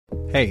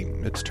Hey,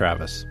 it's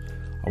Travis.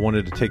 I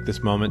wanted to take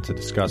this moment to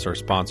discuss our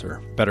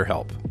sponsor,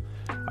 BetterHelp.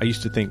 I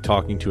used to think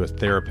talking to a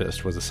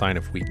therapist was a sign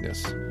of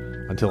weakness,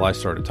 until I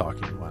started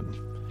talking to one.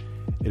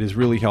 It has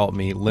really helped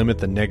me limit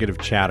the negative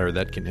chatter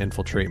that can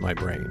infiltrate my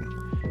brain.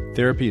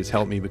 Therapy has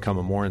helped me become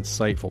a more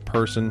insightful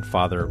person,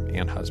 father,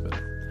 and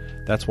husband.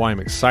 That's why I'm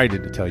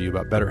excited to tell you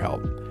about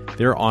BetterHelp.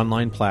 Their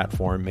online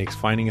platform makes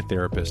finding a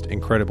therapist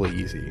incredibly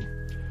easy.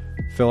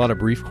 Fill out a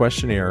brief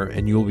questionnaire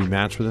and you will be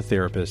matched with a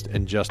therapist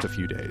in just a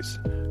few days.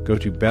 Go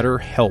to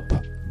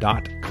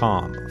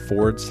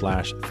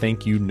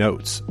betterhelp.com/thank you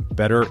notes,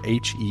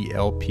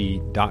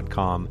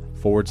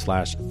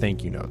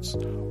 betterhelp.com/thank you notes,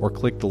 or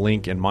click the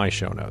link in my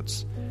show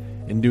notes.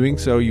 In doing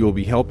so, you will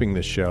be helping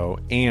this show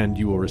and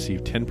you will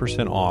receive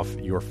 10% off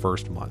your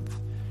first month.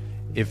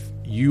 If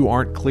you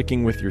aren't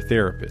clicking with your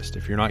therapist,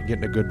 if you're not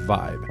getting a good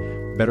vibe,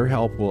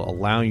 BetterHelp will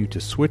allow you to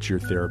switch your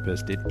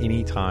therapist at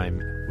any time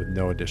with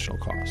no additional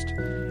cost.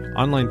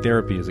 Online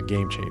therapy is a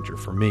game changer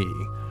for me.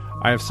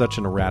 I have such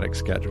an erratic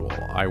schedule.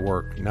 I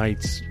work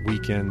nights,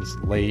 weekends,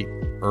 late,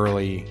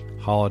 early,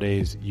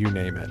 holidays, you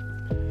name it.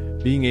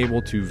 Being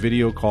able to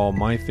video call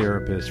my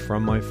therapist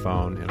from my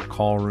phone in a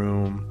call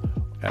room,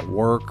 at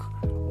work,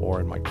 or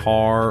in my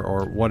car,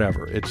 or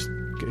whatever, it's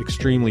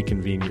extremely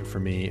convenient for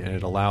me, and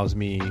it allows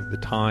me the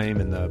time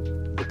and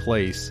the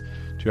place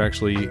to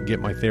actually get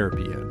my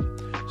therapy in.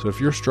 So if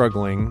you're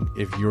struggling,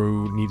 if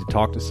you need to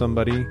talk to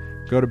somebody,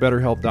 go to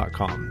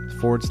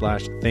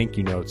betterhelp.com/thank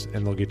you notes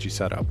and they'll get you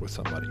set up with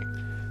somebody.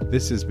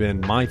 This has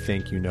been my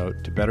thank you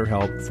note to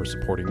BetterHelp for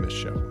supporting this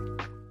show.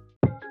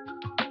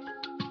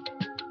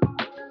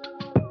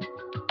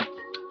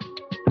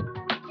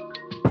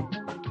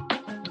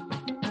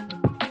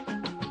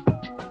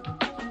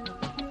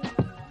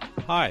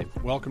 Hi,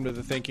 welcome to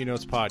the Thank You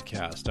Notes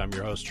podcast. I'm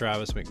your host,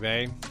 Travis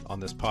McVeigh. On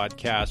this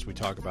podcast, we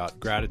talk about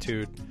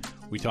gratitude.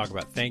 We talk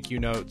about thank you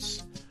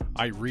notes.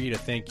 I read a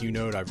thank you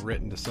note I've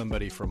written to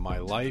somebody from my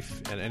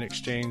life, and in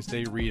exchange,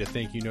 they read a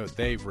thank you note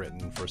they've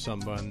written for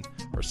someone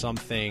or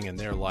something in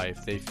their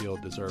life they feel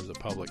deserves a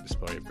public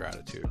display of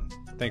gratitude.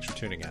 Thanks for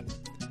tuning in.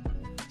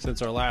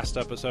 Since our last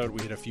episode,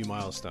 we hit a few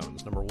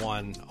milestones. Number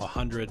one,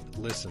 100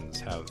 listens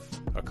have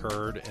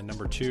occurred, and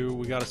number two,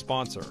 we got a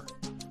sponsor.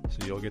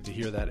 So you'll get to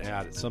hear that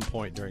ad at some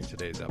point during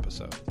today's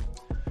episode.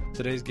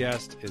 Today's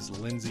guest is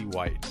Lindsey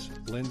White.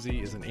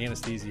 Lindsey is an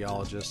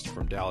anesthesiologist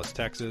from Dallas,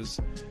 Texas.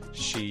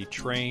 She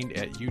trained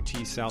at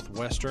UT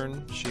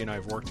Southwestern. She and I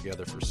have worked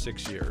together for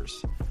 6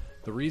 years.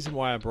 The reason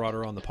why I brought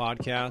her on the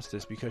podcast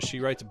is because she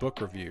writes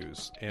book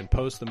reviews and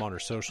posts them on her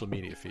social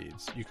media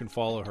feeds. You can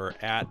follow her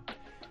at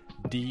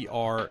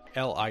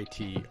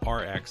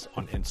DRLITRX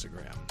on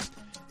Instagram.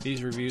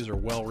 These reviews are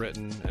well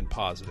written and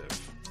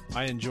positive.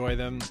 I enjoy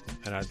them,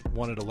 and I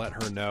wanted to let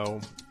her know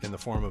in the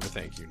form of a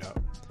thank you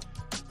note.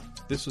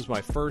 This was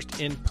my first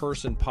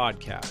in-person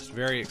podcast.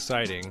 Very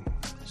exciting.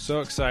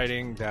 So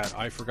exciting that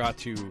I forgot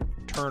to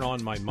turn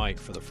on my mic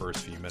for the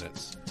first few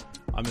minutes.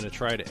 I'm going to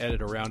try to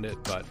edit around it,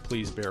 but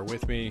please bear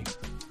with me.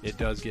 It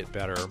does get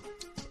better.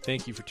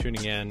 Thank you for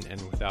tuning in,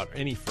 and without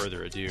any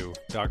further ado,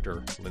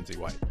 Dr. Lindsey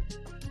White.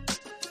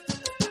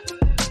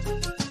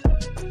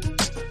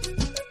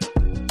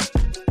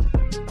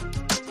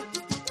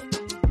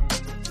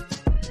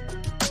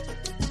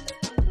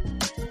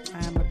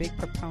 I'm a big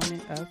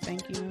proponent of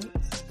thank you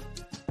notes.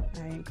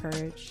 I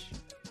encourage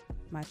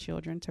my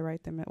children to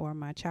write them, or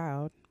my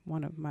child,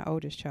 my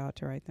oldest child,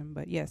 to write them.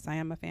 But yes, I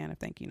am a fan of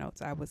thank you notes.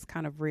 I was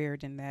kind of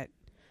reared in that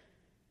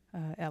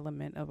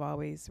element of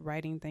always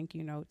writing thank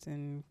you notes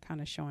and kind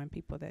of showing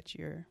people that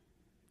you're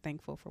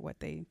thankful for what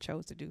they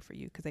chose to do for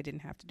you because they didn't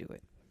have to do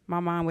it.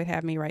 My mom would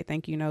have me write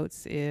thank you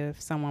notes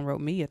if someone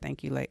wrote me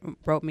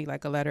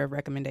like a letter of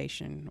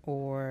recommendation,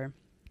 or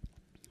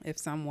if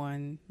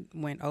someone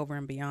went over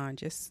and beyond,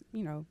 just,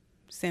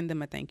 send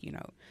them a thank you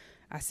note.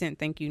 I sent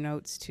thank you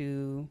notes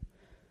to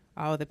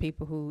all the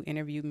people who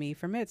interviewed me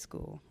for med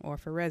school or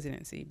for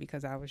residency,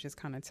 because I was just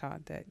kind of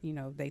taught that,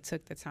 they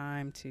took the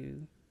time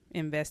to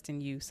invest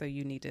in you, so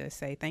you need to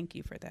say thank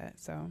you for that.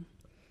 So,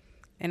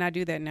 and I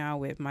do that now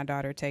with my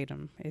daughter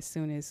Tatum. As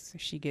soon as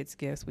she gets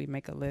gifts, we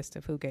make a list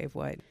of who gave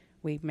what.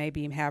 We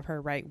maybe have her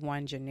write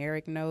one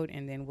generic note,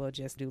 and then we'll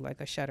just do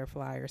like a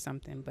shutterfly or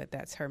something, but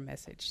that's her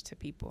message to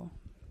people.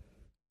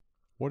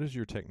 What is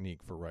your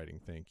technique for writing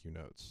thank you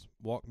notes?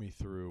 Walk me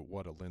through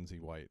what a Lindsey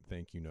White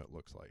thank you note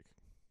looks like.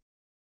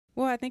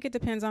 Well, I think it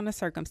depends on the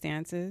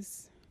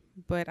circumstances,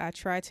 but I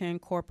try to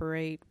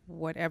incorporate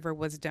whatever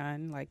was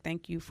done, like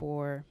thank you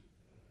for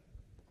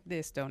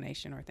this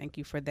donation or thank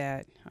you for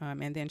that,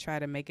 and then try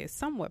to make it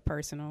somewhat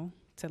personal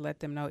to let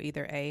them know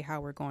either A,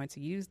 how we're going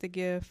to use the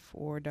gift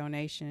or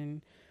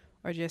donation,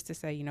 or just to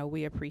say,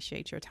 we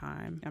appreciate your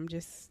time. I'm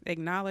just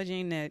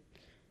acknowledging that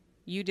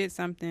you did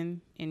something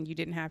and you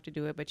didn't have to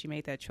do it, but you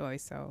made that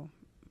choice. So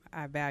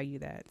I value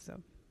that. So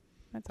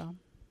that's all.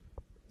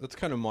 That's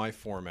kind of my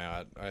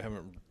format. I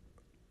haven't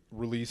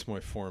released my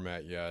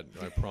format yet.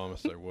 I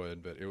promised I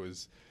would, but it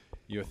was,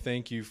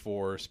 thank you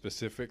for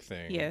specific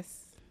thing.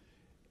 Yes.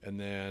 And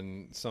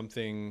then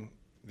something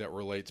that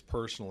relates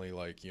personally,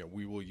 like,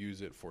 we will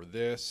use it for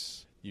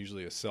this.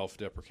 usually a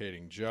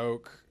self-deprecating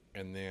joke,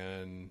 and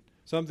then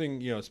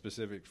something,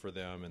 specific for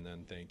them, and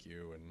then thank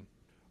you. And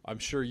I'm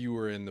sure you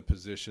were in the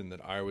position that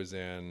I was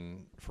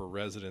in for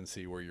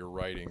residency where you're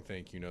writing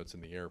thank you notes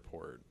in the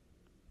airport.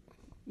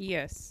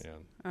 Yes.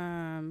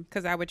 Yeah.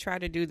 Because I would try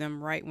to do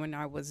them right when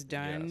I was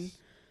done. Yes.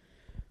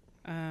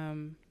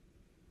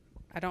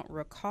 I don't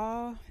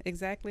recall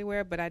exactly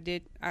where, but I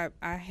did.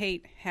 I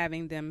hate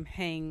having them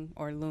hang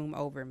or loom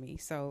over me.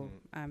 So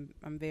I'm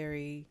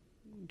very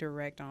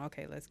direct on,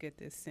 okay, let's get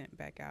this sent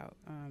back out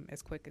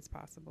as quick as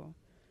possible.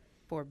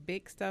 For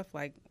big stuff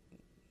like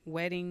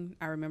wedding,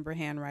 I remember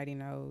handwriting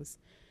those.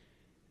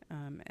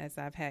 As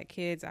I've had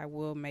kids, I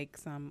will make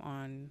some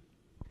on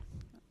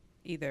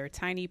either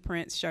tiny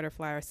prints,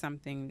 Shutterfly or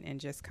something, and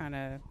just kind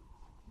of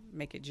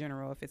make it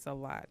general if it's a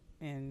lot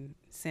and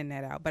send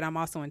that out. But I'm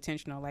also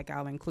intentional. Like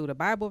I'll include a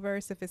Bible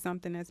verse if it's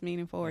something that's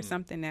meaningful or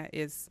something that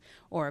is,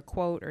 or a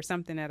quote or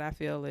something that I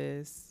feel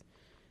is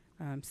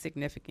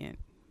significant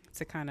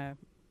to kind of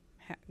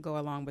go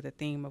along with the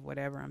theme of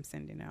whatever I'm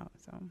sending out.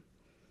 So,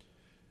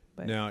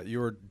 but now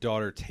your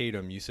daughter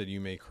Tatum, you said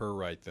you make her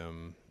write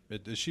them.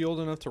 Is she old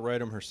enough to write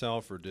them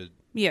herself, or did?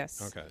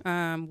 Yes.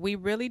 Okay. We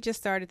really just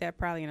started that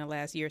probably in the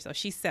last year. So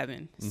she's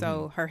 7. Mm-hmm.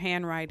 So her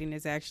handwriting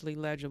is actually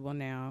legible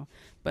now.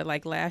 But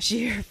like last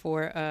year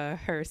for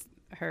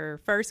her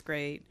first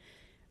grade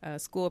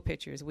school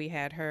pictures, we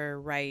had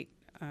her write,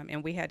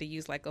 and we had to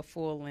use like a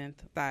full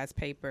length size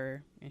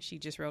paper. And she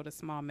just wrote a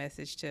small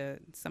message to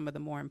some of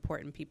the more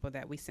important people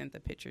that we sent the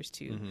pictures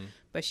to. Mm-hmm.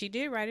 But she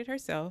did write it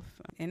herself.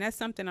 And that's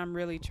something I'm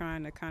really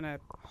trying to kind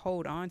of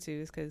hold on to,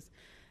 is because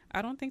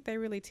I don't think they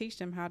really teach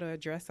them how to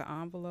address an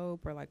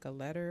envelope or like a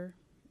letter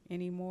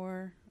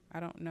anymore.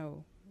 I don't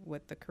know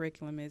what the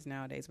curriculum is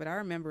nowadays, but I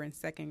remember in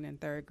 2nd and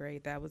 3rd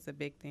grade, that was a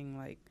big thing.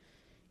 Like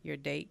your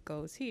date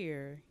goes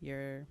here,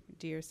 your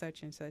dear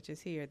such and such is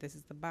here. This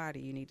is the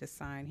body. You need to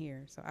sign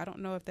here. So I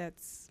don't know if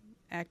that's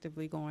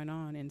actively going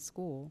on in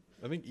school.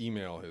 I think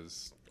email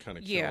has kind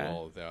of killed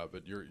all of that,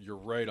 but you're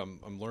right.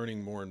 I'm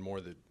learning more and more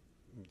that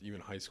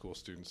even high school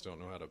students don't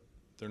know how to.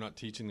 They're not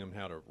teaching them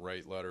how to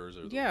write letters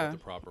or the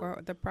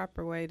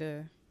proper way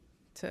to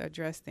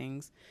address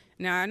things.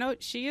 Now, I know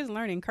she is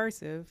learning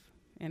cursive,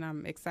 and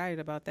I'm excited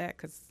about that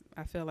because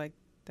I feel like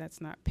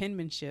that's not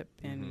penmanship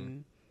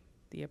and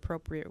the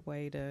appropriate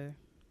way to,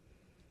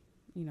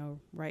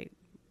 write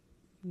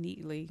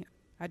neatly.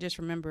 I just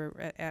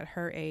remember at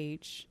her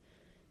age,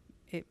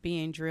 it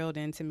being drilled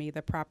into me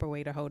the proper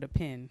way to hold a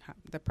pen,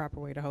 the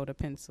proper way to hold a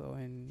pencil,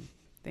 and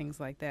things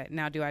like that.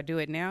 Now, do I do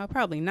it now?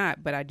 Probably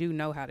not, but I do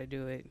know how to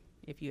do it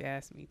if you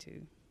ask me to,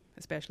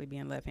 especially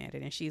being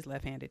left-handed, and she's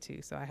left-handed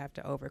too, so I have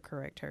to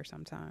overcorrect her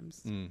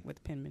sometimes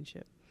with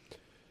penmanship.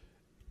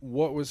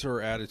 What was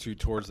her attitude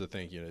towards the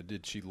thank you note?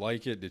 Did she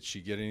like it? Did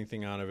she get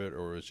anything out of it,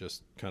 or was it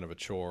just kind of a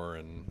chore?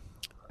 And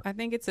I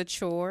think it's a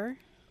chore,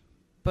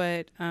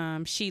 but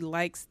she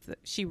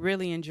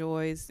really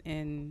enjoys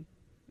and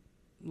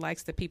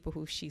likes the people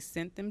who she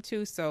sent them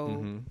to,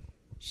 so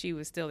she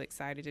was still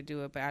excited to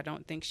do it, but I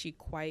don't think she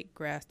quite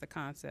grasped the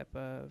concept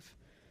of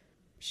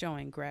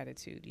showing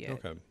gratitude yet.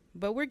 Okay.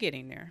 But we're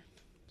getting there.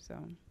 So.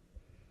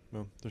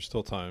 Well, there's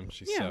still time.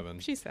 She's 7.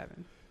 She's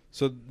 7.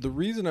 So the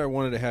reason I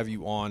wanted to have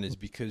you on is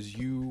because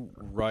you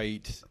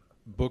write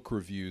book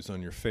reviews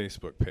on your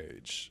Facebook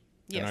page.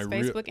 Yes,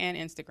 Facebook and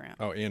Instagram.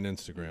 Oh, and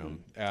Instagram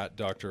at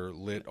Dr.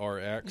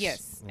 LitRx.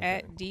 Yes,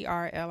 at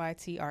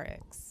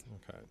DRLITRX.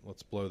 Okay,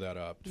 let's blow that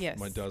up. Yes.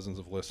 My dozens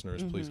of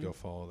listeners, please go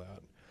follow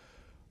that.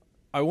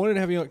 I wanted to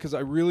have you on because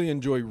I really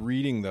enjoy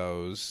reading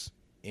those,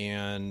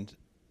 and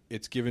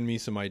it's given me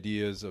some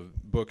ideas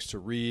of books to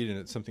read, and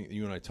it's something that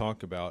you and I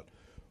talk about.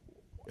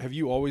 Have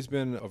you always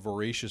been a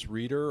voracious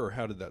reader, or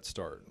how did that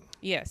start?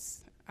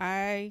 Yes.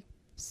 I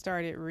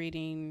started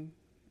reading,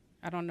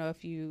 I don't know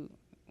if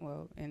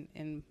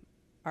in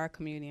our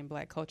community in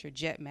Black culture,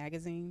 Jet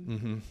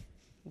magazine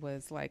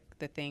was like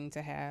the thing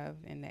to have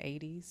in the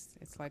 80s.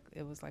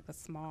 It was like a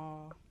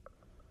small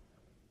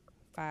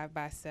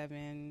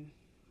 5x7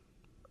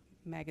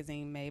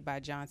 magazine made by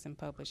Johnson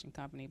Publishing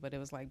Company, but it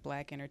was like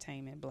Black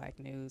entertainment, Black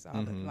news,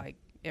 all the, like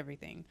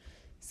everything.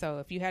 So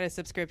if you had a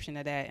subscription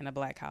to that in a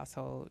Black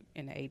household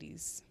in the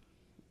 80s,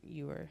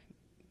 you were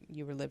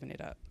living it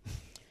up.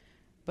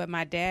 But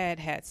my dad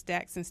had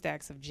stacks and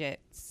stacks of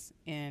Jets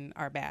in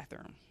our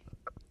bathroom.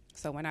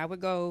 So when I would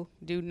go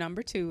do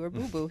number 2 or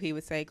boo-boo, he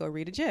would say, go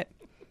read a Jet.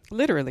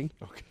 Literally.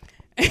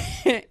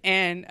 Okay.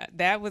 And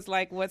that was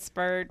like what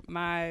spurred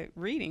my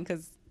reading,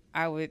 because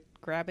I would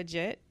grab a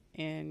Jet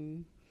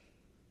and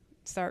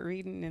start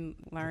reading and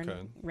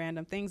learn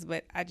random things.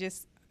 But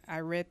I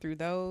read through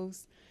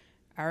those.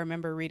 I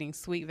remember reading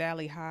Sweet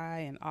Valley High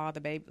and all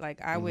the baby.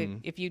 Like I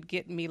would, if you'd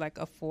get me like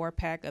a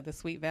 4-pack of the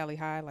Sweet Valley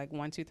High, like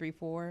 1, 2, 3,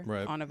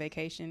 4 on a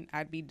vacation,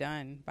 I'd be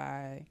done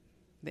by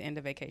the end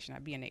of vacation.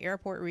 I'd be in the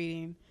airport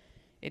reading.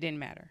 It didn't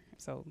matter.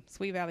 So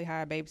Sweet Valley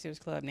High, Babysitters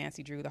Club,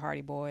 Nancy Drew, the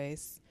Hardy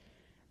Boys.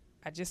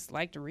 I just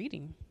liked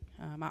reading.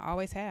 I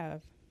always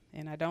have.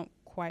 And I don't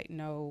quite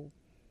know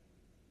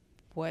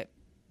what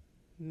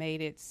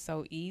made it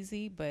so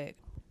easy, but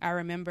I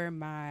remember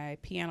my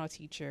piano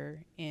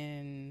teacher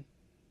in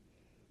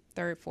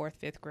 3rd, 4th,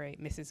 5th grade,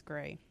 Mrs.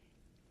 Gray,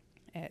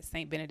 at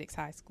St. Benedict's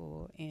High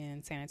School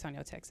in San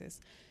Antonio, Texas.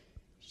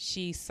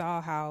 She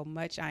saw how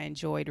much I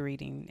enjoyed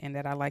reading and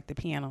that I liked the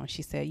piano. And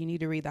she said, you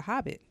need to read The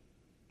Hobbit.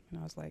 And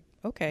I was like,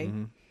 okay.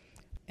 Mm-hmm.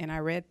 And I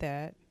read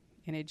that.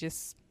 And it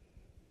just,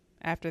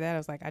 after that, I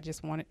was like, I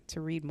just wanted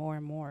to read more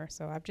and more.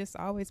 So I've just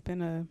always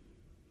been a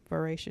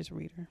voracious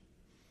reader.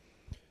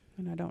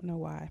 And I don't know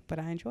why, but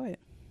I enjoy it.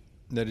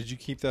 Now, did you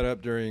keep that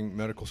up during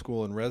medical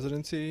school and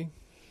residency?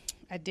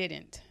 I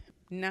didn't.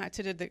 Not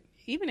to the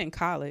even in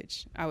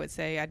college, I would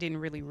say I didn't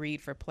really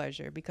read for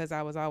pleasure because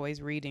I was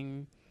always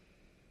reading,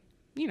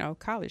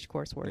 college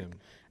coursework. Yeah.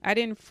 I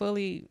didn't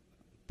fully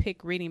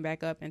pick reading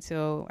back up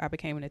until I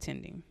became an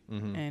attending.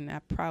 Mm-hmm.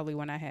 And probably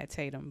when I had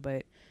Tatum.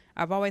 But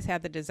I've always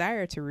had the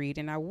desire to read,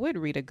 and I would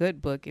read a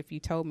good book if you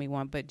told me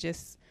one. But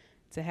just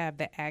to have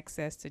the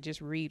access to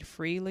just read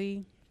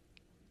freely,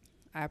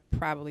 I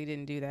probably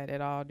didn't do that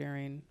at all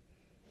during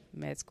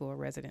med school or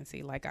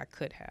residency like I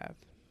could have,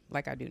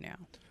 like I do now.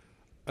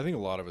 I think a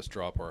lot of us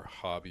drop our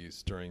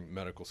hobbies during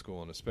medical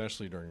school and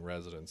especially during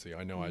residency.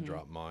 I know mm-hmm. I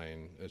dropped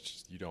mine. It's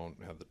just you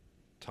don't have the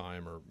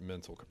time or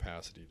mental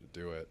capacity to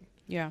do it.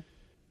 Yeah.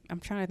 I'm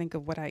trying to think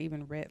of what I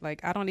even read.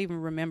 Like, I don't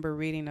even remember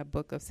reading a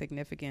book of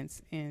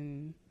significance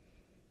I'm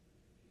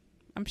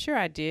sure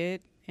I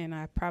did, and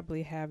I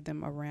probably have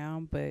them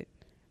around, but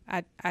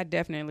I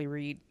definitely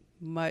read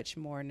much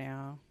more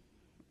now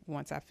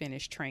once I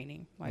finished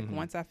training. Like, mm-hmm.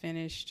 once I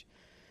finished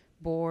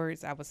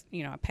boards, I was,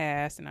 I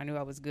passed and I knew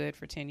I was good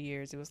for 10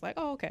 years. It was like,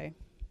 oh, okay,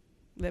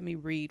 let me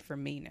read for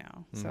me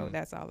now. Mm-hmm. So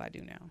that's all I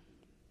do now.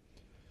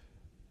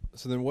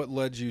 So then what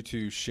led you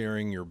to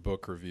sharing your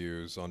book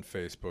reviews on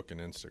Facebook and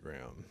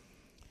Instagram?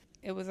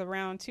 It was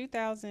around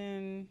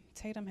 2000,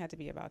 Tatum had to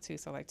be about 2,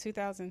 so like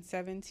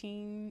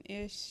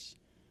 2017-ish.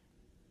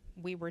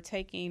 We were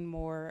taking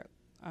more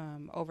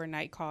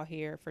overnight call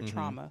here for mm-hmm.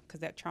 trauma because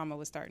that trauma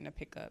was starting to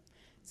pick up.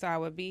 So I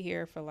would be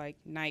here for like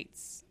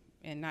nights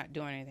and not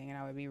doing anything, and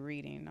I would be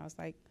reading. And I was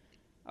like,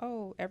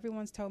 oh,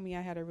 everyone's told me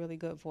I had a really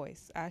good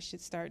voice. I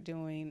should start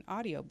doing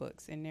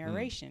audiobooks and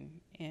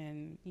narration,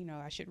 and,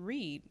 I should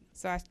read.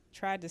 So I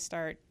tried to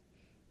start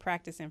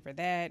practicing for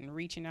that and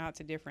reaching out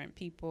to different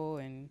people,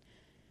 and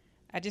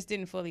I just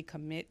didn't fully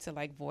commit to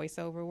like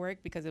voiceover work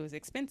because it was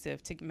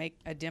expensive to make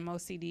a demo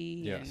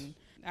CD. Yes. And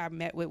I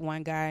met with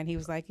one guy and he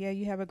was like, yeah,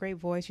 you have a great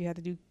voice. You have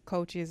to do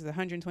coaches,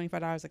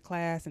 $125 a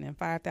class, and then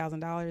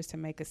 $5,000 to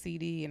make a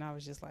CD. And I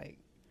was just like,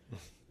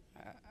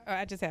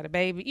 I just had a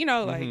baby,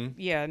 mm-hmm.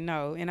 yeah,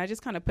 no. And I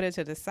just kind of put it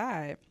to the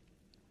side,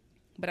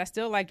 but I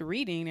still liked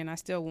reading and I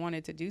still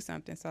wanted to do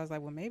something. So I was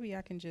like, well, maybe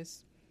I can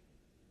just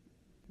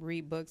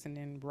read books and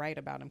then write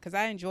about them. Cause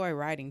I enjoy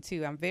writing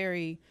too.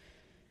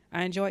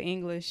 I enjoy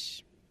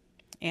English,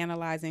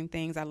 analyzing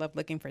things. I love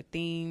looking for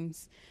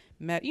themes,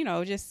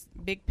 just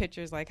big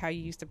pictures, like how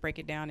you used to break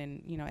it down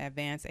in,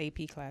 advanced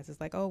AP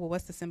classes. Like, oh, well,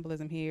 what's the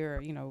symbolism here?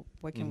 Or,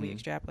 what can mm-hmm. we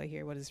extrapolate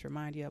here? What does this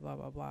remind you of? Blah,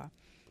 blah, blah.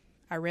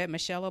 I read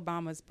Michelle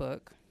Obama's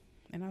book,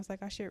 and I was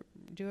like, I should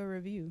do a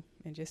review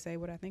and just say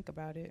what I think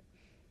about it.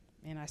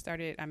 And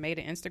I made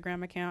an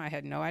Instagram account. I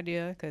had no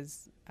idea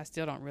because I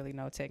still don't really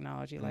know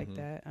technology mm-hmm. like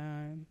that.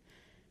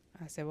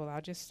 I said, well,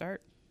 I'll just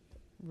start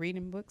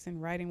reading books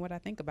and writing what I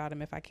think about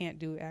them if I can't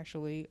do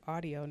actually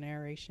audio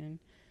narration.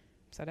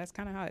 So that's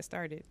kind of how it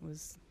started,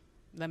 was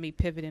let me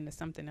pivot into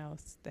something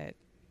else that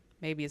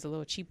maybe is a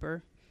little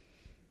cheaper.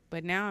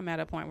 But now I'm at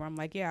a point where I'm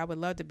like, yeah, I would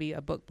love to be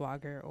a book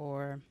blogger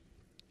or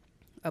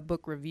a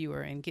book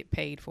reviewer and get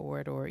paid for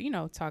it, or,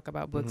 talk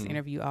about books, mm-hmm.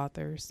 interview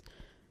authors.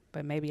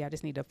 But maybe I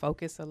just need to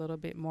focus a little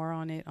bit more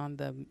on it on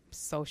the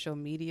social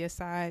media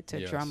side to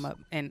yes. drum up.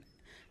 And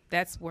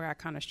that's where I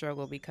kind of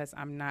struggle because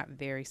I'm not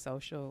very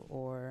social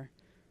or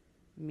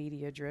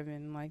media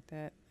driven like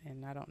that.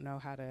 And I don't know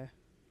how to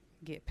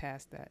get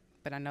past that.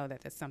 But I know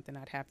that that's something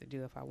I'd have to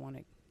do if I want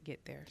to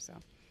get there. So.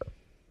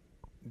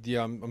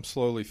 Yeah, I'm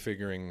slowly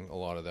figuring a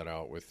lot of that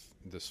out with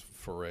this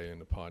foray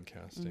into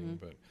podcasting. Mm-hmm.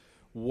 But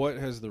what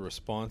has the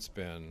response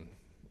been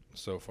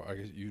so far?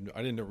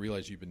 I didn't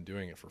realize you've been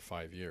doing it for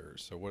 5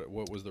 years. So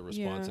what was the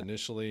response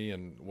initially,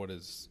 and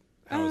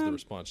how has the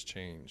response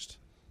changed?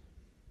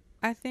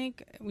 I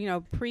think,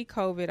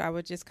 pre-COVID, I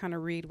would just kind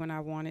of read when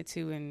I wanted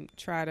to and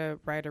try to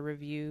write a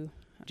review.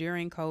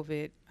 During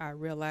COVID, I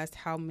realized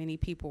how many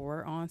people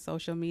were on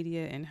social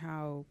media and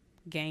how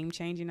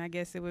game-changing, I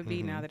guess it would be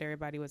mm-hmm. now that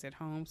everybody was at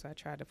home. So I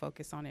tried to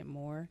focus on it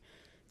more.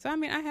 So,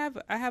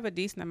 I have a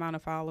decent amount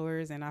of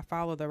followers, and I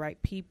follow the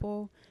right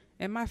people.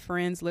 And my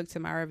friends look to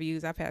my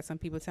reviews. I've had some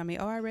people tell me,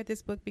 oh, I read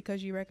this book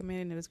because you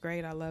recommended it. It was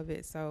great. I love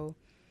it. So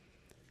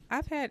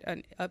I've had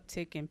an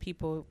uptick in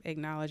people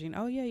acknowledging,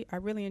 oh, yeah, I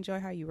really enjoy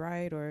how you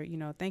write, or,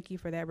 thank you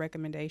for that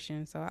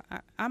recommendation. So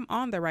I'm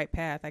on the right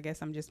path. I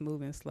guess I'm just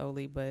moving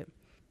slowly, but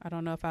I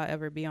don't know if I'll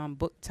ever be on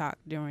Book Talk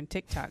during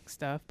TikTok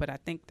stuff, but I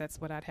think that's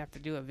what I'd have to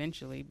do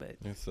eventually. But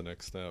that's the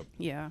next step.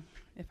 Yeah,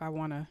 if I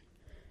want to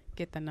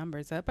get the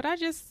numbers up. But I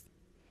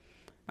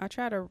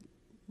try to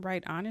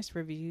write honest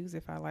reviews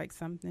if I like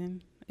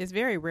something. It's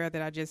very rare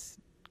that I just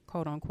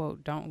quote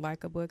unquote don't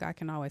like a book, I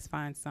can always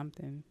find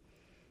something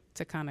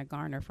to kind of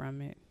garner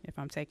from it if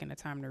I'm taking the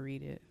time to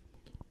read it.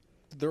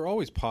 There are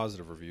always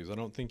positive reviews. I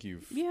don't think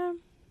you've... Yeah.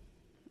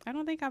 I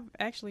don't think I've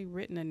actually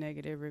written a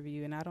negative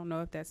review, and I don't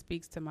know if that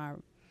speaks to my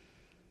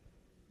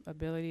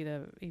ability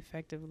to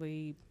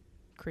effectively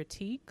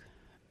critique.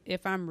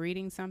 If I'm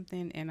reading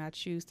something and I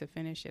choose to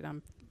finish it,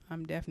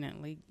 I'm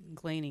definitely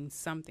gleaning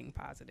something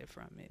positive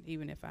from it,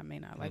 even if I may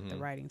not like the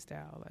writing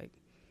style.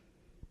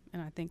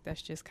 And I think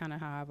that's just kind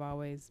of how I've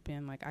always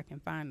been. Like, I can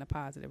find the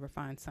positive or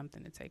find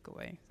something to take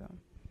away. So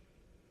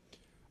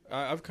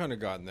I've kind of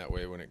gotten that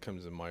way when it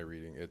comes to my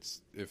reading.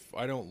 It's if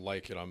I don't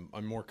like it,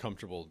 I'm more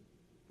comfortable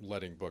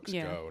letting books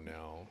go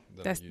now.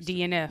 That's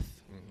DNF.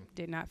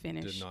 Did not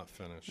finish. Did not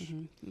finish.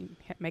 You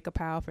make a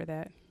pile for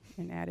that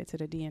and add it to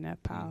the DNF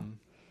pile,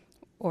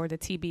 or the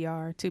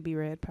TBR, to be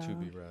read pile. To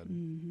be read.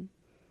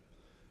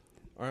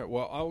 All right.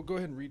 Well, I'll go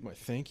ahead and read my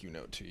thank you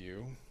note to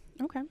you.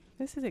 Okay,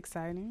 this is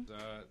exciting.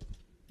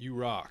 You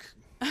rock.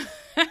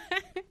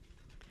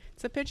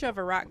 It's a picture of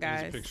a rock,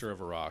 guys. It's a picture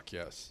of a rock.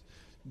 Yes.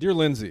 Dear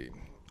Lindsey,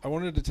 I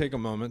wanted to take a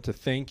moment to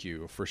thank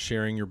you for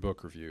sharing your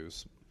book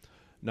reviews.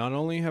 Not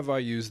only have I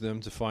used them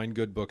to find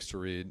good books to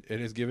read, it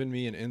has given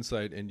me an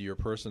insight into your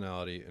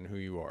personality and who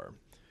you are.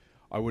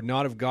 I would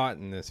not have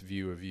gotten this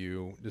view of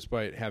you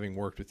despite having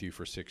worked with you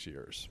for 6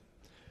 years.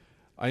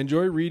 I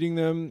enjoy reading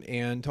them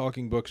and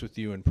talking books with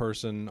you in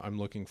person. I'm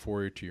looking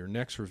forward to your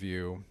next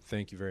review.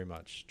 Thank you very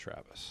much,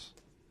 Travis.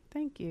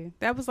 Thank you.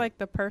 That was like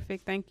the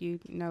perfect thank you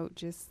note,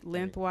 just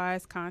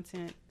lengthwise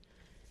content.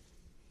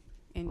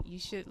 And you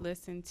should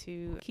listen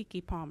to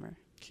Keke Palmer.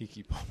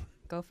 Keke Palmer.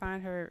 Go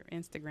find her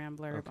Instagram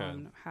blurb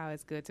on How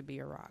It's Good to Be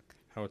a Rock.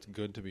 How It's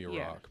Good to Be a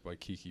Rock by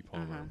Keke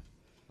Palmer.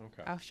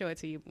 Okay. I'll show it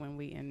to you when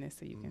we end this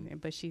so you can.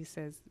 But she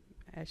says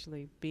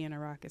actually being a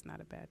rock is not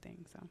a bad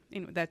thing. So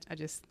anyway,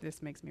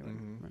 this makes me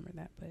remember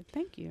that. But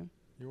thank you.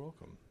 You're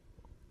welcome.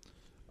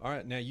 All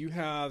right, now you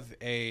have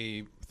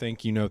a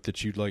thank you note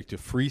that you'd like to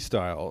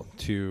freestyle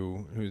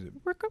to who's it?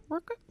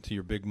 To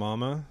your big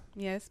mama.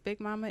 Yes, big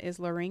mama is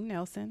Lorraine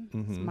Nelson.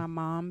 It's my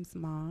mom's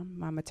mom,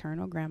 my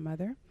maternal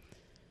grandmother.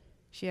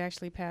 She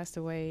actually passed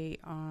away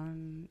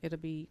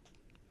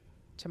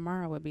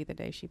tomorrow would be the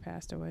day she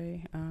passed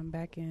away,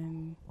 back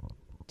in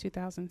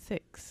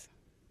 2006.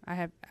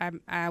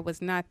 I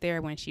was not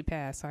there when she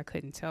passed, so I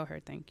couldn't tell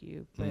her thank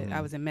you, but I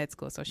was in med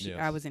school, so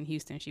I was in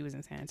Houston, she was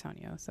in San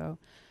Antonio. So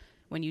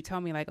when you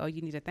told me like, oh,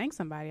 you need to thank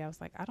somebody, I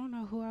was like, I don't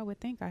know who I would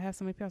thank. I have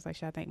so many people. I was like,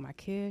 should I thank my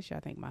kids? Should I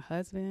thank my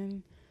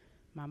husband,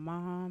 my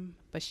mom?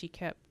 But she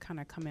kept kind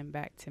of coming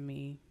back to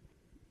me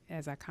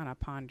as I kind of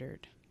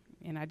pondered.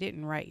 And I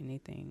didn't write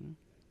anything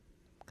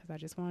because I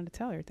just wanted to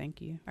tell her thank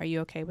you. Are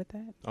you okay with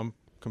that? I'm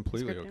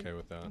completely okay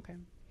with that. Okay.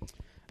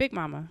 Big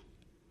Mama,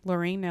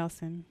 Lorraine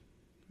Nelson,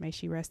 may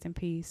she rest in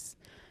peace.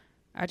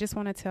 I just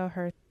want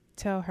to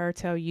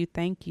tell you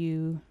thank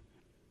you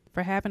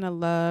for having a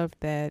love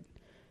that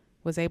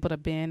was able to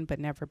bend but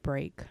never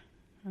break.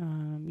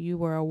 You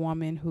were a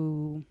woman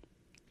who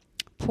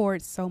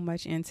poured so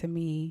much into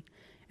me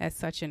at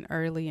such an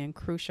early and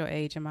crucial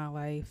age in my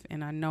life,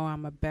 and I know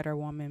I'm a better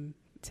woman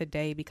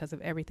today because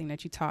of everything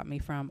that you taught me,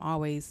 from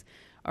always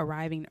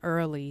arriving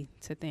early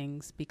to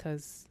things,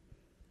 because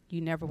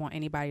you never want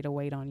anybody to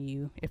wait on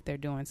you if they're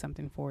doing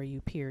something for you,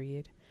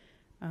 period.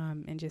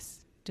 And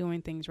just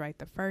doing things right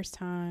the first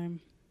time,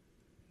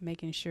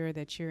 making sure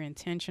that you're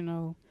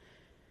intentional,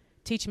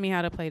 teaching me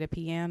how to play the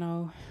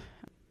piano.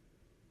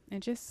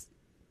 And just,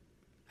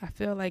 I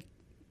feel like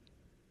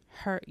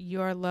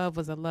your love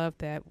was a love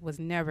that was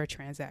never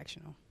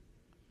transactional.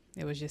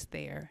 It was just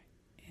there.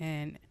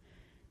 And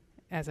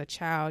as a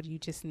child, you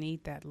just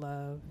need that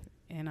love.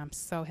 And I'm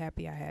so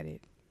happy I had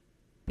it,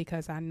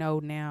 because I know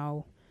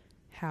now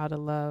how to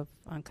love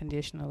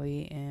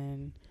unconditionally,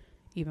 and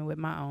even with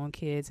my own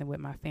kids and with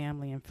my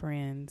family and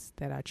friends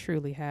that I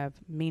truly have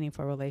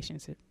meaningful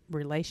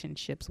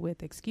relationships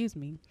with.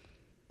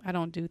 I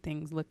don't do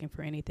things looking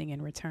for anything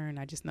in return.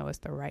 I just know it's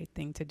the right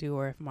thing to do,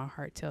 or if my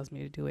heart tells me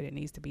to do it, it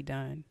needs to be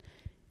done.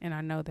 And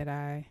I know that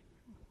I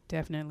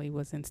definitely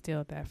was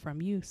instilled that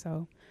from you.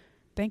 So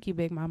thank you,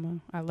 Big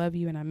Mama. I love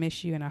you and I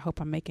miss you, and I hope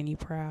I'm making you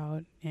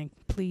proud. And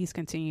please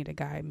continue to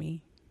guide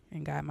me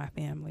and guide my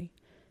family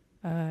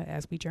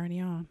as we journey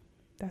on.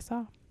 That's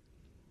all.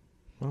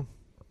 Well,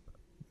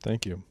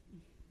 thank you.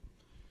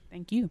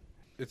 Thank you.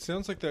 It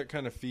sounds like that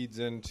kind of feeds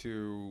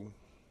into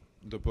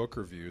the book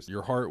reviews.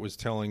 Your heart was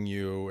telling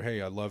you,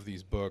 hey, I love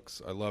these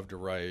books. I love to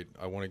write.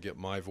 I want to get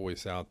my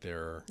voice out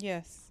there.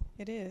 Yes,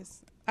 it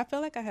is. I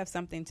feel like I have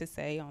something to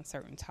say on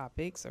certain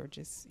topics or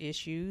just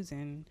issues.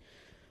 And,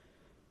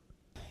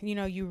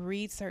 you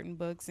read certain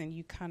books and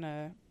you kind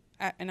of,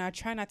 I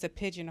try not to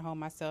pigeonhole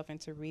myself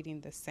into reading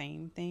the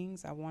same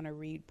things. I want to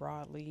read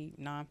broadly,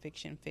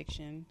 nonfiction,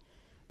 fiction.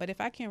 But if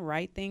I can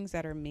write things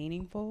that are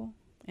meaningful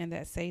and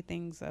that say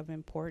things of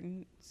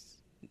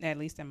importance, at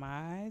least in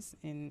my eyes,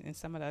 and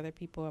some of the other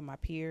people, or my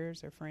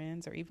peers or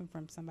friends, or even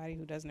from somebody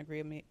who doesn't agree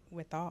with me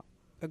with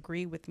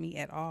agree with me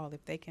at all,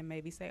 if they can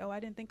maybe say, oh, I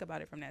didn't think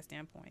about it from that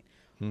standpoint.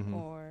 Mm-hmm.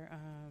 Or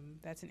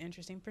that's an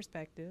interesting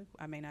perspective.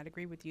 I may not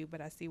agree with you,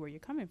 but I see where you're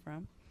coming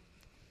from.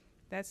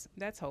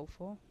 That's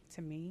hopeful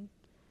to me.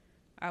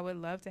 I would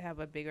love to have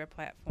a bigger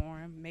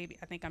platform. Maybe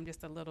I think I'm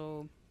just a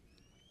little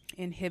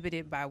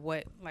inhibited by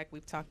what, like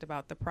we've talked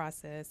about, the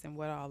process and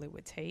what all it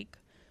would take.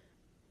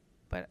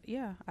 But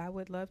yeah, I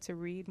would love to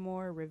read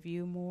more,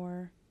 review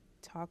more,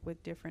 talk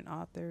with different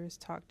authors,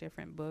 talk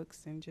different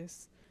books, and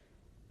just,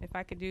 if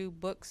I could do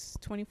books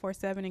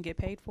 24/7 and get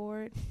paid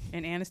for it,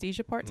 and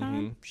anesthesia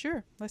part-time,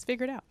 sure, let's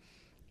figure it out.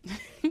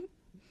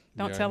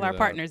 Don't tell our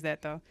partners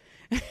that, though.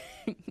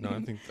 No, I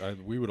think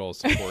we would all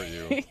support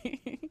you.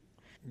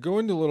 Go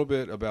into a little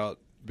bit about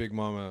Big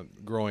Mama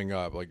growing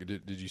up. Like,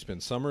 did you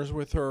spend summers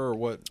with her, or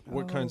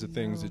what kinds of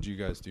things did you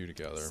guys do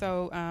together?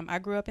 So I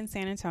grew up in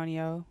San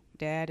Antonio.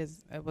 Dad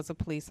was a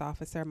police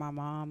officer. My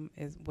mom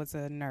was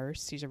a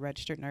nurse. She's a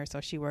registered nurse, so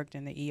she worked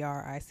in the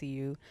ER,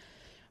 ICU.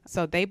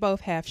 So they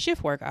both have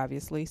shift work,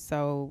 obviously.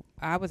 So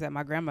I was at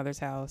my grandmother's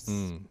house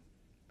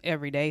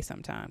every day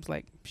sometimes.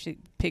 Like, she'd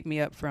pick me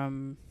up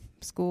from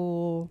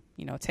school,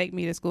 take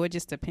me to school. It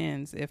just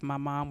depends if my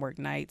mom worked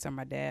nights or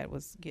my dad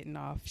was getting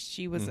off.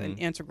 She was an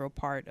integral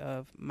part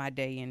of my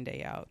day in,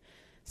 day out.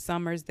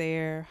 Summers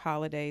there,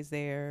 holidays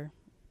there.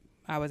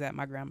 I was at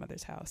my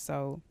grandmother's house.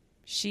 So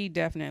she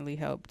definitely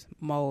helped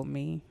mold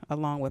me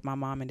along with my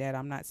mom and dad.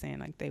 I'm not saying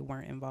like they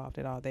weren't involved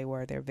at all. They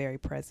were. They're very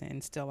present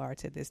and still are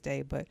to this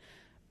day. But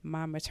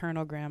my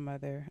maternal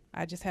grandmother,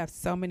 I just have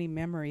so many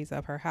memories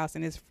of her house.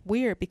 And it's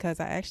weird because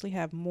I actually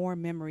have more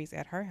memories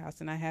at her house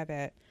than I have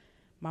at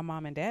my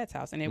mom and dad's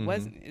house. And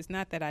it's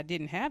not that I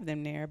didn't have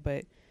them there,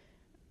 but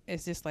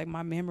it's just like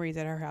my memories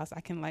at her house.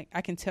 I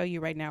can tell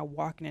you right now,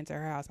 walking into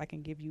her house, I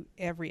can give you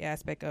every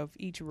aspect of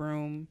each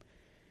room,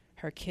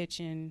 her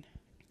kitchen,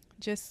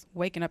 just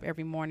waking up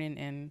every morning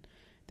and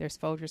there's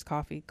Folgers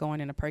coffee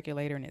going in a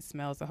percolator and it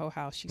smells the whole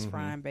house. She's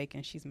frying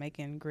bacon. She's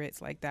making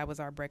grits. Like, that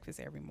was our breakfast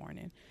every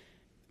morning.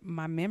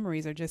 My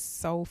memories are just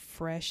so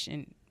fresh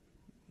and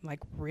like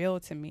real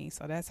to me.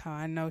 So that's how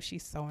I know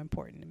she's so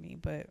important to me.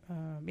 But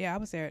I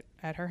was there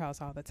at her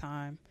house all the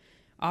time,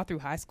 all through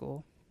high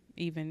school,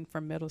 even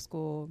from middle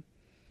school.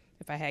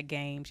 If I had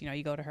games,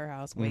 you go to her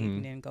house, wait,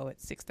 and then go at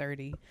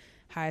 6:30.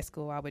 High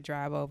school, I would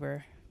drive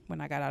over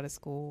when I got out of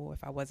school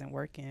if I wasn't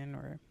working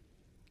or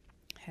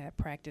had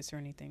practice or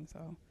anything.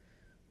 So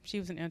she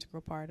was an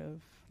integral part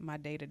of my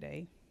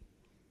day-to-day.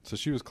 So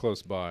she was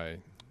close by.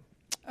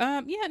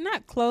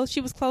 Not close.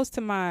 She was close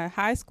to my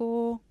high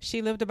school.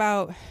 She lived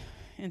about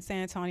in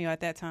San Antonio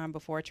at that time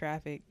before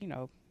traffic.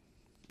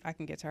 I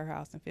can get to her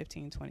house in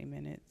 15, 20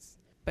 minutes.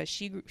 But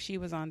she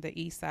was on the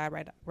east side,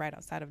 right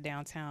outside of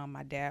downtown.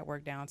 My dad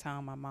worked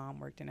downtown. My mom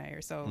worked in that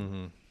area.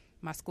 So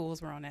my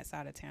schools were on that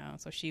side of town.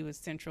 So she was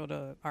central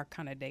to our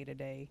kind of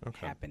day-to-day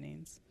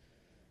happenings.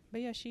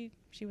 But yeah, she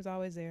was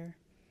always there.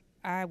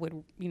 I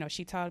would,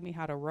 she taught me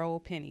how to roll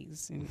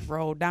pennies and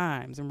roll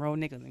dimes and roll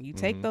nickels. And you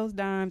take those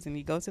dimes and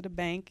you go to the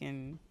bank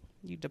and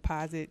you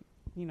deposit,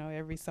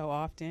 every so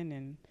often.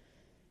 And,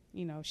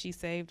 she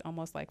saved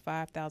almost like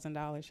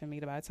 $5,000 for me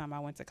by the time I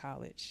went to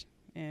college.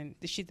 And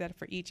she did that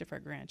for each of her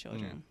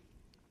grandchildren.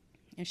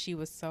 And she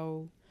was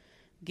so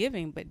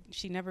giving, but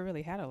she never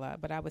really had a lot.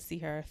 But I would see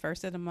her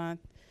first of the month.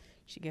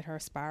 She'd get her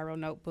spiral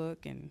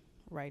notebook and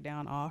write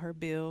down all her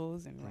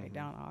bills and write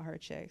down all her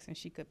checks. And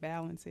she could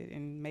balance it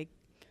and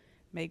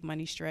make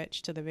money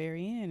stretch to the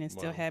very end and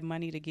still had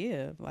money to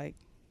give. Like,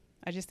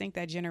 I just think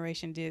that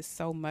generation did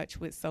so much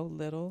with so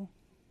little.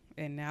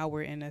 And now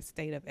we're in a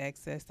state of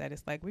excess that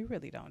it's like, we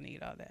really don't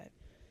need all that.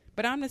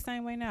 But I'm the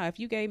same way now. If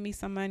you gave me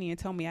some money and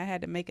told me I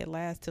had to make it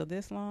last till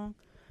this long,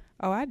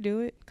 I'd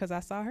do it because I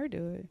saw her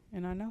do it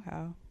and I know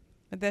how.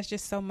 But that's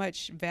just so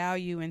much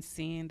value in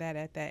seeing that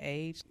at that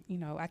age.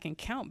 I can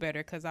count better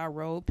because I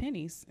rolled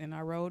pennies and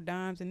I rolled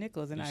dimes and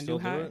nickels, and you I still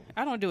knew how. it?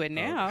 I don't do it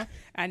now. Okay.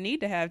 I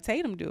need to have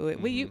Tatum do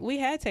it. We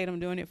had Tatum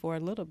doing it for a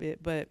little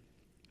bit, but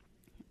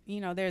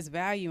there's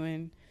value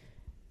in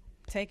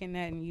taking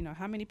that and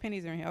how many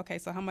pennies are in here. Okay,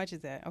 so how much is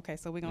that? Okay,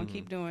 so we're gonna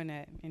keep doing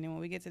that, and then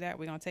when we get to that,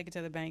 we're gonna take it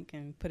to the bank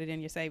and put it in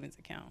your savings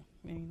account.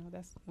 And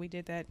we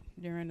did that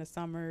during the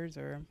summers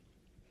or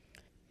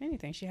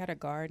anything. She had a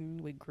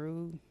garden. We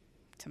grew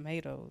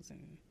tomatoes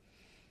and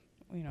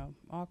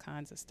all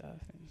kinds of stuff.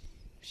 And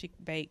she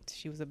baked.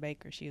 She was a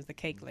baker. She was the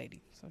cake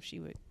lady, so she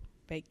would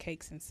bake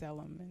cakes and sell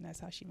them, and that's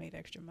how she made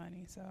extra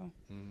money. So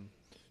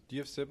do you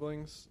have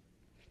siblings?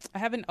 I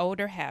have an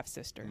older half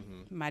sister.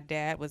 My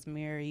dad was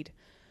married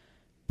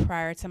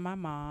prior to my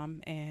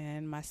mom,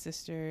 and my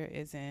sister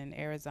is in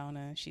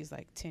Arizona. She's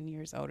like 10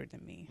 years older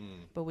than me,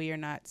 but we are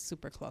not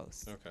super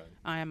close. Okay.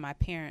 I am my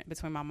parent.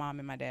 Between my mom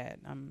and my dad,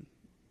 I'm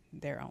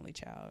their only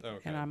child,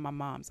 and I'm my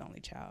mom's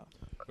only child.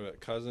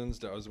 Cousins?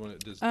 That was when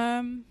it just.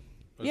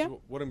 Yeah.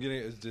 What I'm getting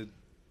at is,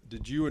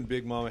 did you and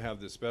Big Mama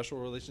have this special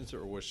relationship,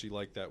 or was she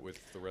like that with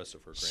the rest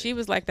of her grandkids? She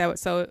was like that.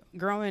 So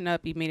growing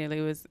up, immediately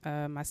it was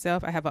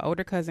myself. I have an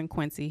older cousin,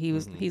 Quincy.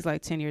 He's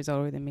like 10 years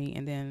older than me,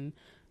 and then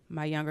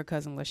my younger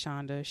cousin,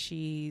 LaShonda.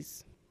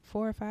 She's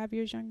 4 or 5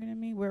 years younger than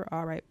me. We're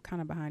all right,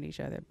 kind of behind each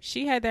other.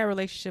 She had that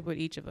relationship with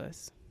each of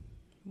us,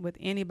 with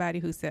anybody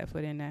who set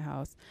foot in that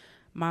house.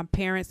 My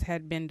parents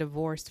had been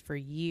divorced for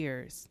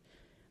years.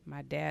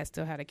 My dad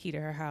still had a key to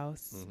her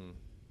house. Mm-hmm.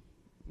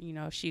 You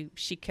know,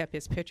 she kept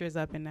his pictures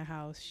up in the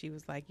house. She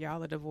was like,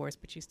 y'all are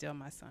divorced, but you still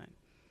my son.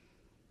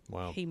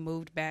 Wow. He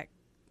moved back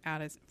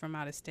from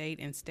out of state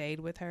and stayed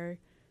with her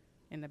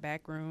in the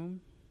back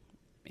room.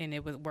 And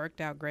it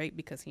worked out great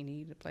because he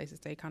needed a place to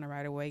stay kind of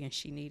right away, and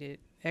she needed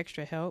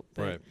extra help.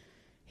 But right.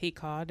 He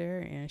called her,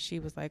 and she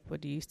was like, well,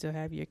 do you still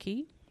have your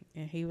key?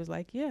 And he was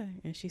like, yeah.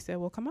 And she said,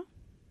 well, come on.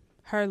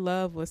 Her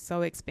love was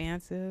so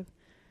expansive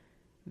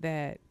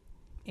that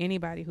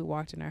anybody who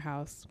walked in her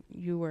house,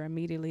 you were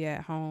immediately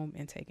at home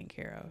and taken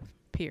care of,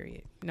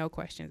 period. No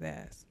questions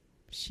asked.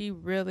 She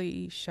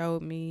really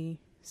showed me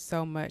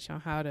so much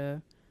on how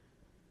to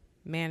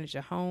manage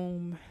a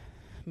home,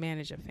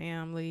 manage a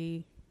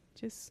family,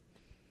 just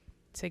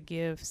to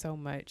give so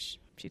much.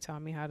 She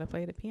taught me how to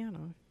play the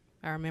piano.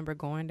 I remember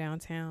going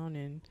downtown,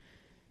 and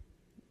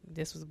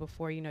this was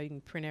before, you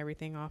can print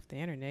everything off the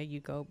internet. You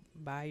go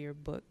buy your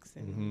books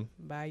and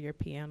buy your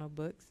piano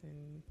books,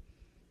 and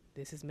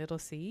this is middle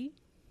C.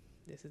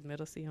 This is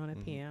middle C on a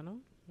piano,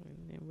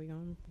 and then we're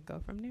going to go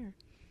from there.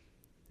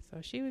 So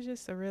she was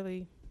just a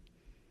really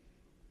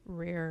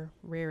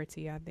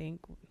rarity, I think.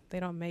 They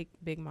don't make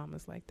big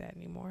mamas like that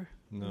anymore.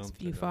 No, it's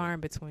few far in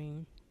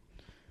between.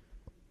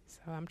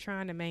 So I'm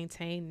trying to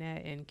maintain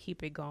that and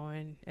keep it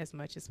going as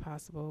much as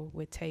possible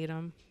with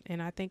Tatum.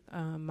 And I think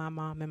my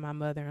mom and my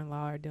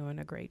mother-in-law are doing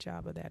a great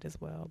job of that as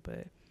well.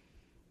 But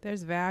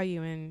there's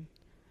value in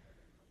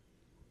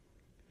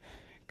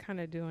kind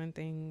of doing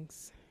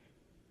things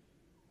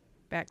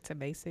back to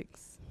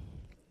basics.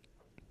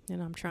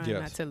 And I'm trying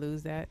not to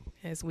lose that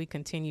as we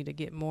continue to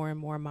get more and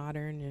more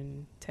modern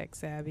and tech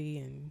savvy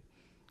and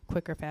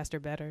quicker,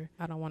 faster, better.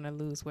 I don't want to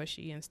lose what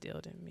she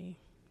instilled in me.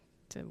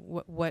 To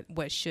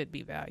what should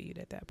be valued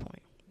at that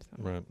point. So.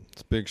 Right.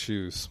 It's big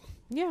shoes.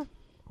 Yeah.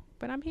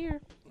 But I'm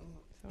here.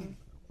 So.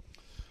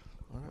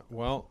 All right.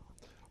 Well,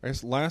 I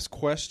guess last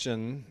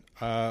question.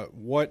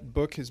 What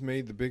book has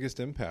made the biggest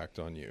impact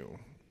on you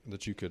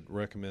that you could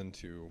recommend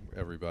to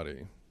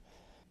everybody?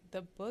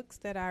 The books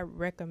that I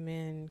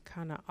recommend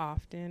kind of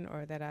often,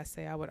 or that I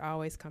say I would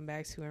always come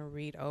back to and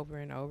read over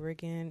and over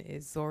again,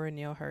 is Zora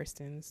Neale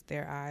Hurston's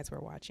Their Eyes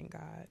Were Watching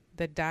God.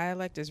 The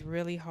dialect is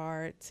really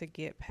hard to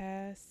get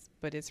past,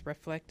 but it's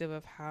reflective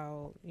of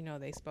how,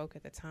 they spoke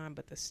at the time,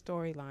 but the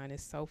storyline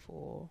is so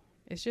full.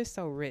 It's just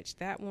so rich.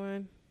 That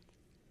one,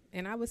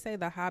 and I would say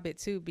The Hobbit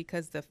too,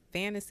 because the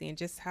fantasy and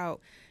just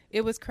how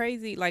it was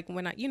crazy. Like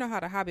when how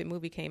the Hobbit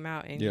movie came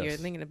out and you're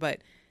thinking, but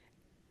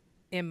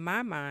in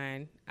my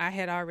mind, I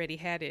had already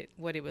had it,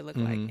 what it would look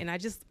like. And I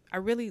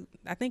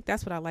think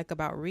that's what I like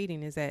about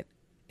reading is that,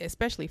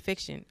 especially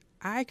fiction,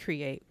 I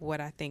create what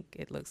I think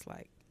it looks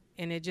like.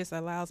 And it just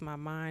allows my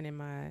mind and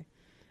my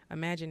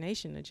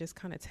imagination to just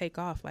kind of take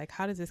off. Like,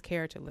 how does this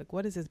character look?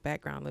 What does this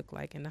background look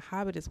like? And The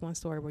Hobbit is one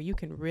story where you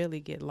can really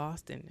get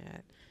lost in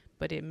that.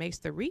 But it makes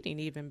the reading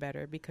even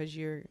better because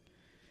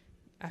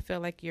I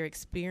feel like you're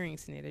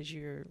experiencing it as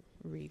you're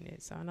reading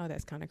it. So I know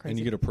that's kind of crazy. And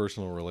you get a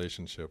personal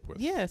relationship with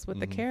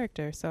the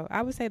character. So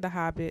I would say The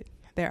Hobbit,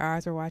 Their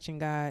Eyes Were Watching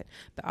God,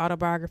 the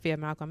autobiography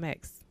of Malcolm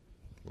X.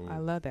 Ooh. I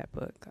love that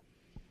book.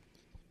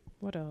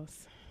 What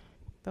else?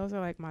 Those are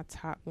like my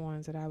top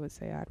ones that I would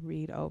say I'd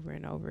read over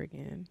and over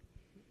again.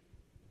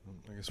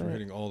 I guess we're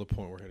hitting all the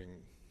point. We're hitting.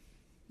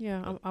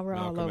 Yeah, we're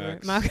all over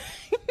X, it.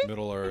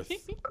 Middle Earth.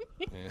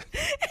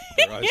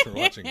 Their Eyes Were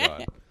Watching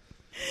God.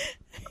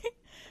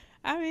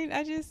 I mean,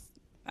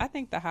 I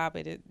think The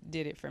Hobbit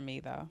did it for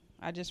me, though.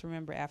 I just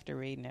remember after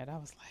reading it, I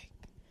was like,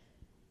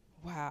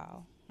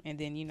 wow. And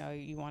then,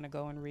 you want to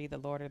go and read The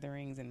Lord of the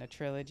Rings and the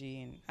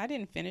trilogy. And I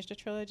didn't finish the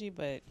trilogy,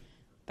 but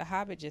The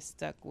Hobbit just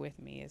stuck with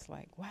me. It's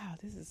like, wow,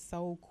 this is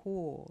so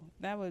cool.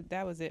 That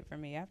was it for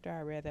me. After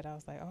I read that, I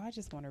was like, oh, I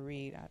just want to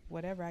read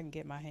whatever I can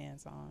get my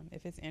hands on.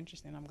 If it's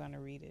interesting, I'm going to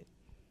read it.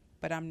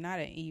 But I'm not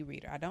an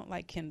e-reader. I don't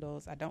like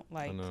Kindles.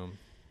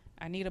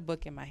 I need a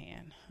book in my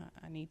hand.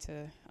 I need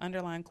to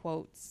underline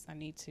quotes. I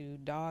need to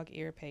dog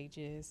ear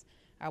pages.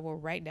 I will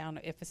write down,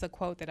 if it's a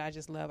quote that I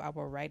just love, I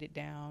will write it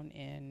down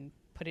and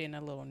put it in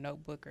a little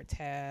notebook or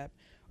tab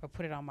or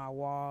put it on my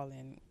wall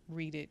and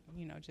read it,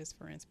 just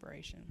for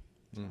inspiration.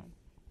 So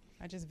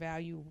I just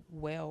value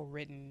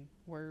well-written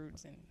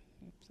words. And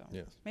so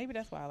maybe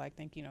that's why I like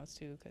thank you notes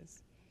too,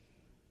 because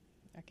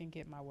I can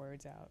get my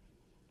words out.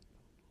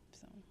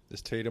 So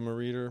is Tatum a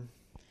reader?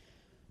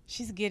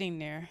 She's getting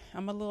there.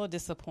 I'm a little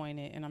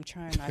disappointed, and I'm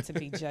trying not to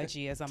be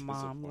judgy as a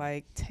mom.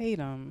 Like,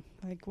 Tatum,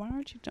 like, why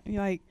aren't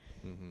you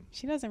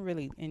she doesn't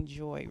really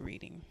enjoy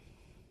reading.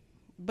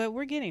 But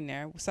we're getting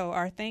there. So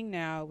our thing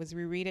now is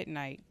we read at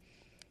night,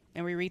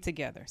 and we read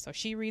together. So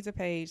she reads a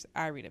page,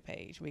 I read a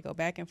page. We go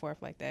back and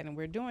forth like that, and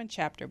we're doing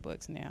chapter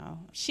books now.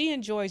 She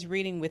enjoys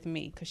reading with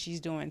me because she's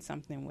doing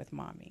something with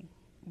mommy.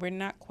 We're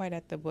not quite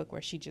at the book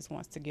where she just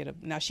wants to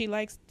get now she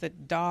likes the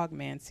Dog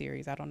Man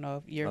series. I don't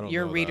know if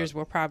your readers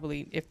will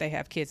probably, if they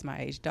have kids my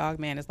age, Dog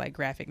Man is like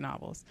graphic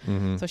novels.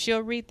 So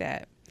she'll read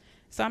that.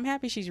 So I'm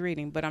happy she's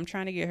reading, but I'm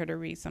trying to get her to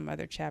read some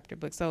other chapter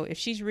book. So if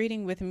she's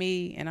reading with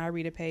me and I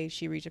read a page,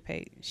 she reads a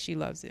page, she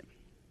loves it.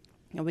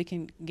 And we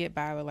can get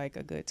by with like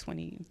a good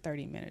 20,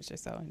 30 minutes or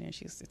so, and then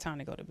it's time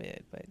to go to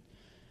bed. But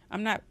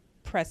I'm not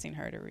pressing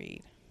her to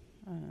read.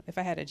 If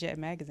I had a Jet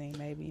magazine,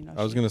 maybe, you know.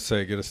 I was going to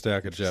say, get a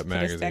stack of Jet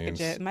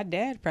magazines. My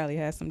dad probably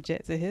has some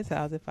Jets at his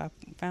house if I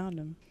found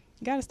them.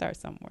 You got to start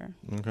somewhere.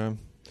 Okay.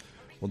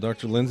 Well,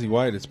 Dr. Lindsey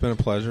White, it's been a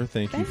pleasure.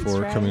 Thanks you for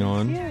Travis. coming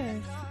on.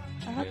 Yes.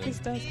 I hope this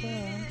does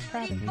well. I'm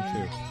proud of you. Me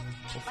too.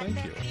 Well,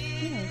 thank you.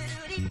 Yes.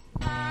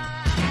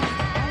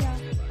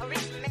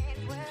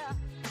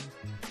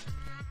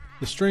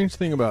 The strange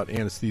thing about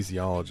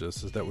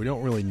anesthesiologists is that we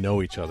don't really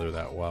know each other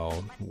that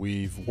well.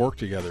 We've worked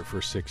together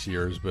for 6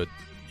 years, but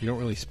you don't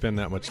really spend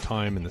that much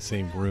time in the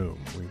same room.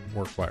 We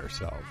work by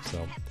ourselves.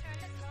 So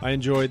I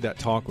enjoyed that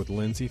talk with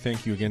Lindsey.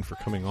 Thank you again for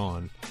coming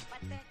on.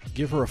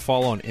 Give her a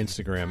follow on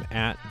Instagram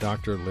at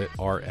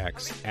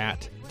DrLitRx,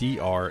 at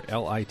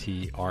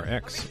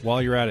DrLitRx.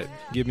 While you're at it,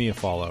 give me a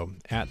follow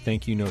at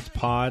Thank You Notes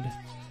Pod.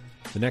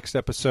 The next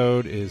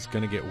episode is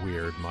going to get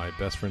weird. My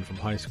best friend from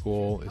high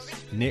school is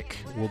Nick,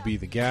 will be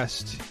the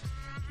guest.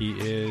 He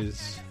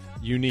is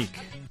unique,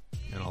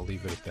 and I'll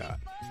leave it at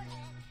that.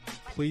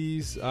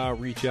 Please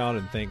reach out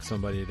and thank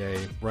somebody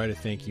today. Write a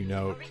thank you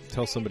note.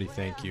 Tell somebody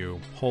thank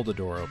you. Hold the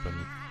door open.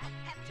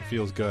 It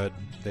feels good.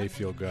 They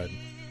feel good.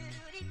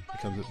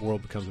 The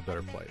world becomes a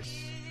better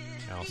place.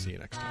 And I'll see you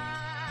next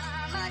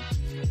time.